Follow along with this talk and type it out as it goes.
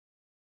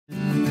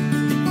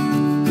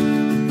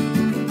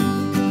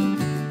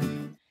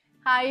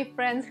Hi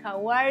friends,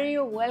 how are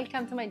you?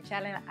 Welcome to my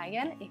channel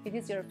again. If it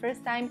is your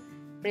first time,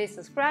 please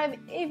subscribe.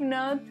 If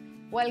not,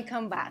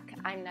 welcome back.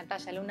 I'm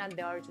Natasha,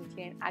 the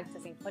Argentinian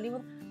actress in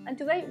Hollywood, and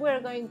today we are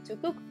going to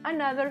cook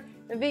another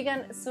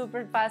vegan,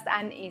 super fast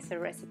and easy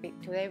recipe.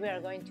 Today we are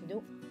going to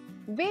do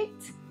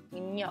beet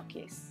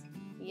gnocchis.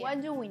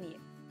 What do we need?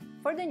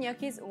 For the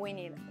gnocchis we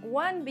need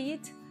 1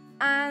 beet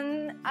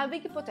and a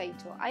big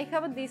potato. I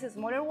have this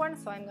smaller one,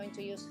 so I'm going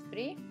to use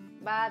 3,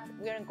 but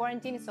we are in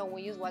quarantine, so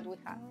we use what we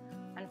have.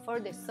 And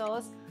for the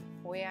sauce,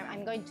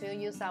 I'm going to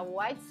use a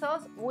white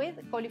sauce with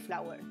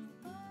cauliflower.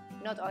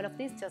 Not all of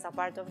this, just a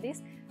part of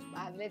this,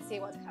 but let's see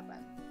what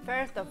happens.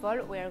 First of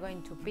all, we are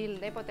going to peel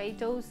the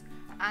potatoes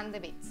and the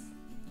beets,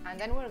 and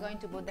then we're going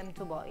to put them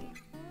to boil.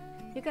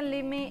 You can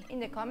leave me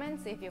in the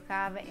comments if you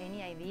have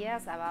any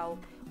ideas about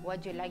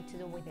what you like to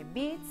do with the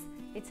beets.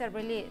 It's a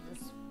really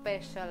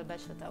special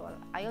vegetable.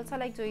 I also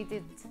like to eat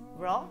it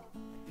raw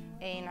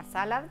in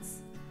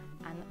salads,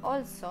 and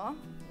also,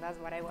 that's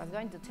what I was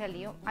going to tell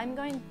you, I'm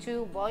going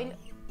to boil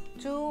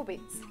 2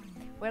 beets.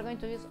 We're going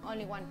to use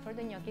only one for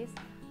the gnocchis,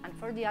 and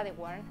for the other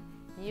one,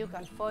 you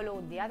can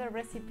follow the other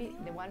recipe,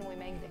 the one we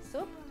make the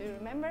soup, do you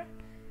remember?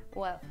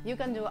 Well, you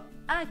can do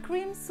a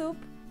cream soup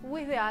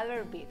with the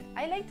other beet.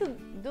 I like to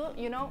do,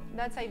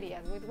 that's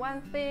ideas, with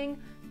one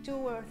thing, 2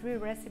 or 3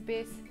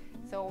 recipes,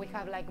 so we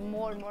have like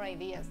more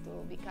ideas to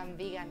become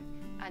vegan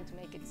and to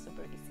make it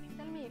super easy.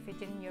 Tell me if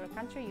it's in your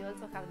country you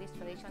also have this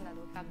tradition that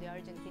we have the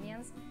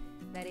Argentinians,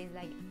 that is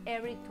like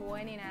every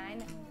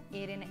 29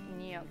 eating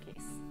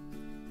gnocchis.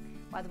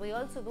 What we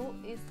also do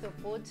is to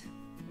put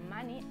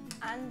money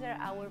under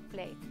our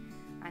plate,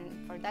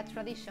 and for that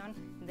tradition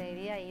the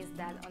idea is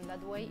that on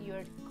that way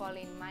you're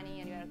calling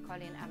money and you're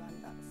calling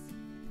abundance.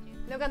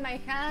 Look at my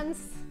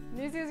hands,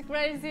 this is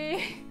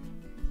crazy.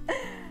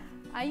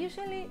 I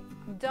usually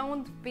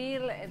don't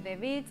peel the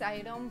beets, I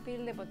don't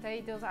peel the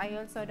potatoes, I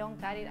also don't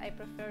cut it. I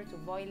prefer to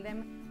boil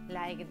them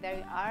like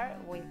they are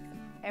with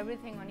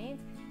everything on it,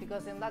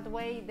 because in that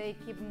way they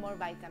keep more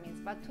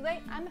vitamins. But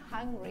today I'm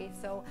hungry,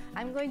 so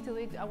I'm going to do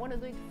it, I want to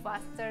do it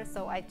faster,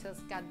 so I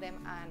just cut them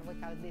and we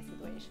have this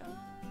situation.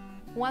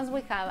 Once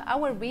we have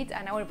our beet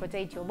and our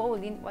potato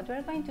boiling, what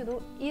we're going to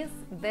do is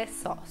the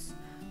sauce.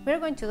 We're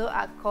going to do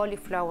a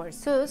cauliflower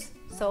sauce,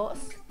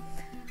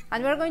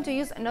 and we're going to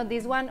use not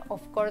this one,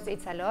 of course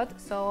it's a lot,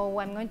 so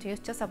I'm going to use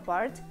just a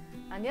part,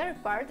 and the other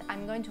part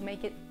I'm going to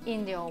make it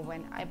in the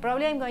oven. I'm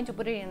going to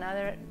put it in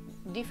another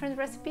different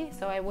recipe,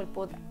 so I will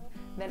put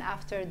then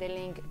after the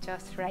link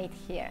just right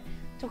here,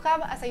 to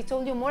have, as I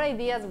told you, more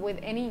ideas with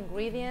any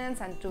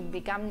ingredients and to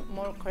become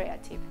more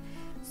creative.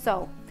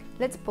 So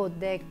let's put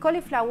the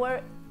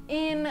cauliflower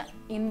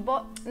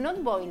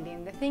not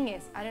boiling. The thing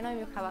is, I don't know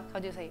if you have a, how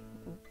do you say,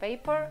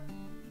 vapor,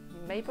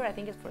 I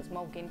think it's for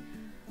smoking.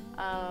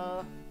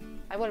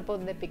 I will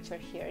put the picture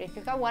here. If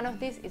you have one of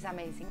these, it's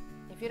amazing.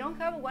 If you don't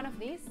have one of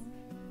these,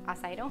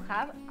 as I don't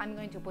have, I'm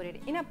going to put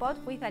it in a pot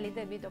with a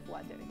little bit of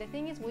water. The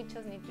thing is, we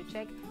just need to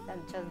check that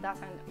it just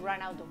doesn't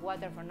run out of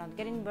water for not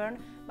getting burned,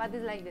 but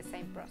it's like the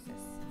same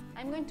process.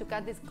 I'm going to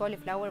cut this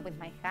cauliflower with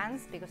my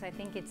hands because I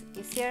think it's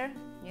easier,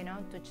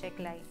 to check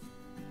like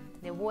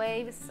the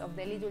waves of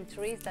the little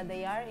trees that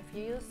they are. If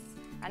you use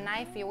a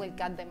knife, you will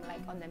cut them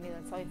like on the middle,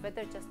 so it's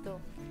better just to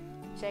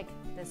check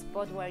the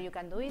spot where you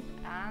can do it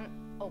and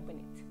open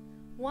it.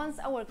 Once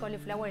our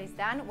cauliflower is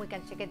done, we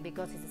can check it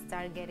because it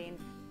starts getting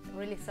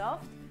really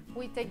soft.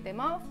 We take them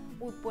off,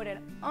 we put it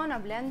on a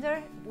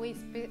blender, we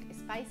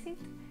spice it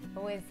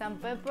with some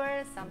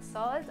pepper, some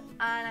salt,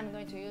 and I'm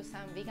going to use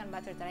some vegan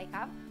butter that I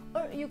have,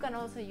 or you can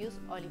also use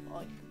olive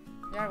oil.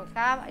 There we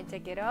have, I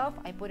take it off,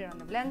 I put it on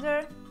the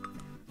blender.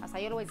 As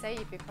I always say,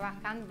 if you have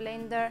a hand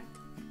blender,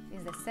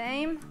 it's the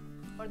same.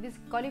 For this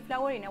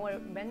cauliflower in our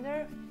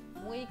blender,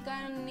 we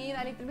can need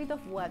a little bit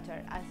of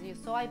water. As you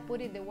saw, I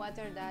put in the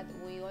water that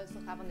we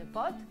also have on the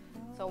pot,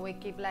 so we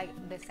keep like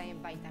the same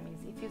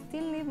vitamins. If you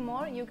still need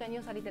more, you can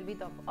use a little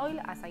bit of oil,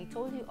 as I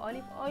told you,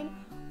 olive oil,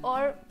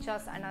 or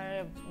just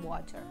another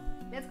water.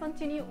 Let's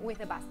continue with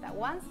the pasta.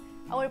 Once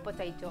our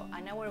potato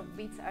and our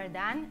beets are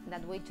done,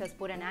 that we just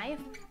put a knife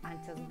and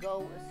just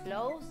go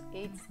slow,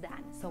 it's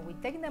done. So we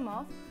take them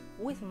off,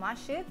 we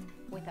smash it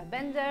with a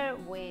blender,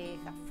 with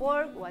a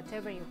fork,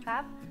 whatever you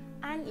have,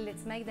 and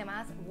let's make the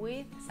mass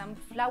with some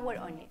flour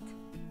on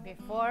it.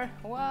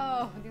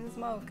 Whoa, this is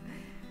smoke.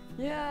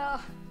 Yeah.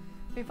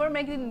 Before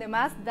making the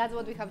mass, that's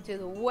what we have to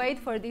do. Wait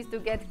for this to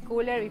get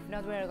cooler, if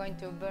not we are going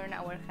to burn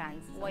our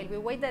hands. While we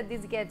wait that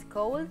this gets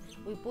cold,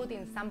 we put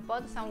in some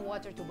pot some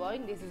water to boil.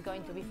 This is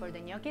going to be for the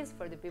gnocchis.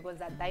 For the people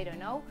that I don't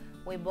know,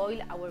 we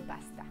boil our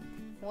pasta.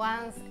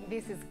 Once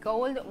this is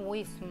cold,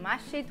 we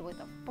smash it with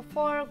a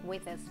fork,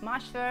 with a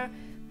smasher,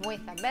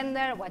 with a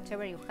blender,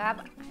 whatever you have,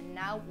 and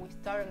now we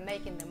start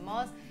making the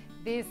sauce.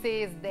 This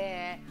is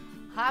the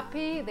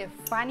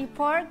funny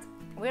part.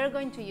 We are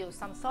going to use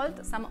some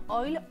salt, some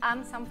oil,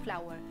 and some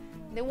flour,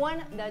 the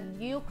one that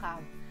you have.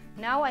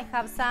 Now I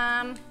have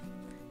some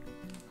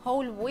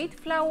whole wheat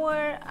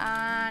flour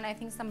and I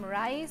think some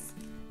rice.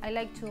 I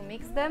like to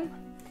mix them.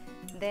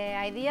 The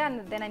idea,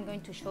 and then I'm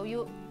going to show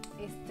you,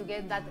 is to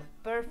get that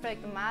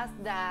perfect mass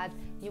that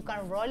you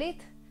can roll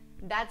it.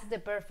 That's the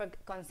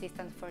perfect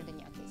consistency for the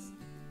gnocchis.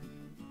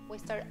 We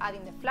start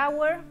adding the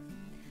flour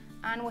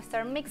and we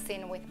start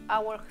mixing with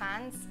our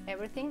hands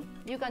everything.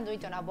 You can do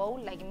it on a bowl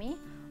like me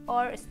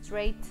or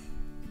straight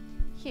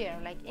here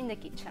like in the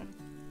kitchen.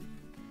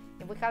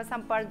 If we have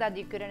some parts that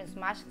you couldn't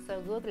smash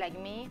so good like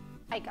me,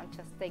 I can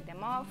just take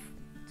them off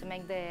to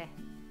make the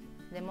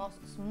most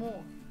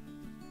smooth.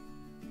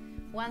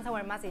 Once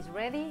our mass is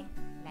ready,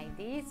 like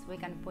this, we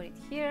can put it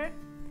here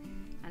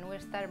and we'll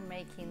start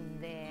making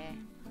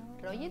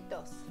the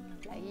rollitos,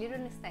 like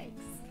little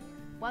snakes.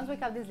 Once we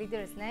have these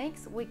little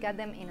snakes, we cut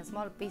them in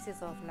small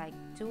pieces of like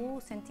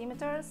 2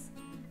 centimeters,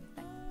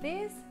 like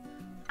this.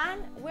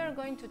 And we're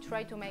going to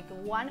try to make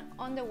one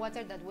on the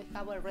water that we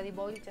have already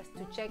boiled, just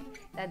to check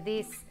that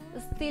this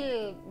is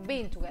still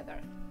being together.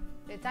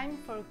 The time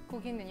for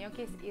cooking the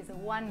gnocchis is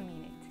 1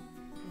 minute.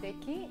 The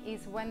key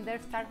is when they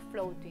start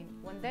floating.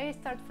 When they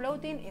start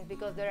floating, it's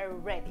because they're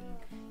ready.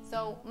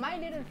 So my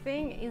little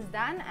thing is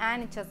done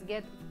and just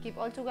keep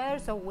all together,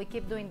 so we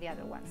keep doing the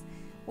other ones.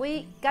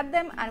 We cut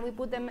them and we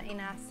put them in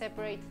a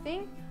separate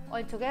thing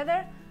all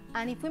together.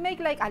 And if we make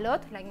like a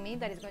lot, like me,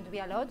 that is going to be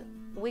a lot,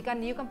 you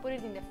can put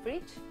it in the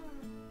fridge,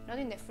 not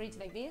in the fridge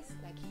like this,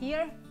 like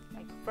here,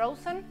 like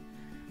frozen,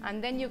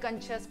 and then you can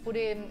just put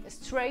it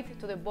straight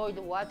to the boiled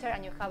water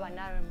and you have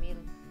another meal.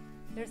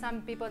 There's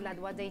some people that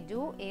what they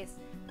do is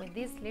with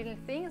these little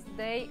things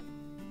they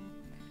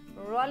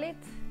roll it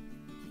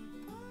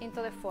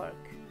into the fork,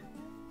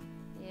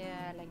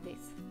 yeah, like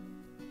this,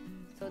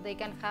 so they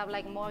can have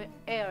like more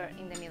air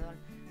in the middle.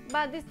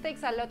 But this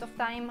takes a lot of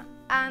time,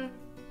 and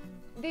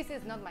this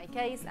is not my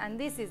case, and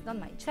this is not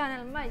my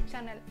channel. My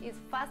channel is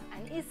fast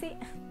and easy.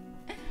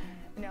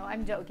 No,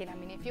 I'm joking. I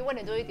mean, if you want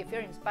to do it, if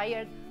you're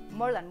inspired,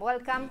 more than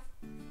welcome.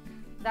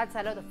 That's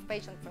a lot of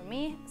patience for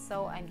me,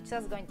 so I'm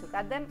just going to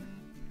cut them.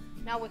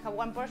 Now we have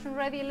one portion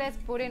ready. Let's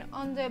put it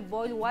on the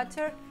boiled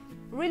water.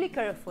 Really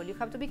careful, you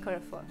have to be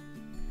careful.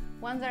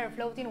 Once they're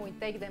floating, we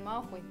take them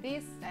off with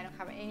this. I don't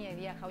have any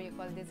idea how you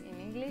call this in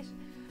English,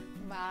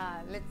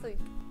 but let's do it.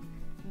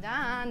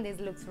 Done,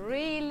 this looks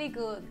really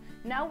good.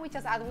 Now we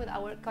just add with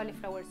our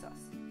cauliflower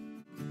sauce.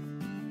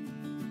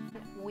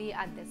 We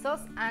add the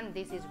sauce and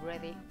this is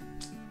ready.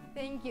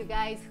 Thank you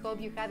guys, hope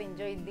you have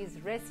enjoyed this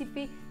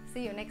recipe.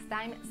 See you next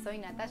time. Soy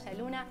Natasha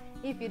Luna.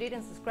 If you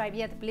didn't subscribe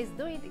yet, please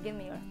do it. Give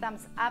me your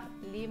thumbs up.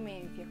 Leave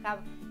me if you have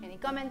any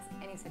comments,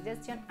 any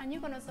suggestion. And you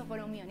can also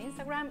follow me on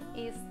Instagram.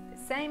 It's the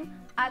same,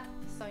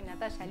 @Soy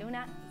Natasha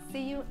Luna.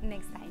 See you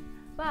next time.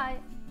 Bye.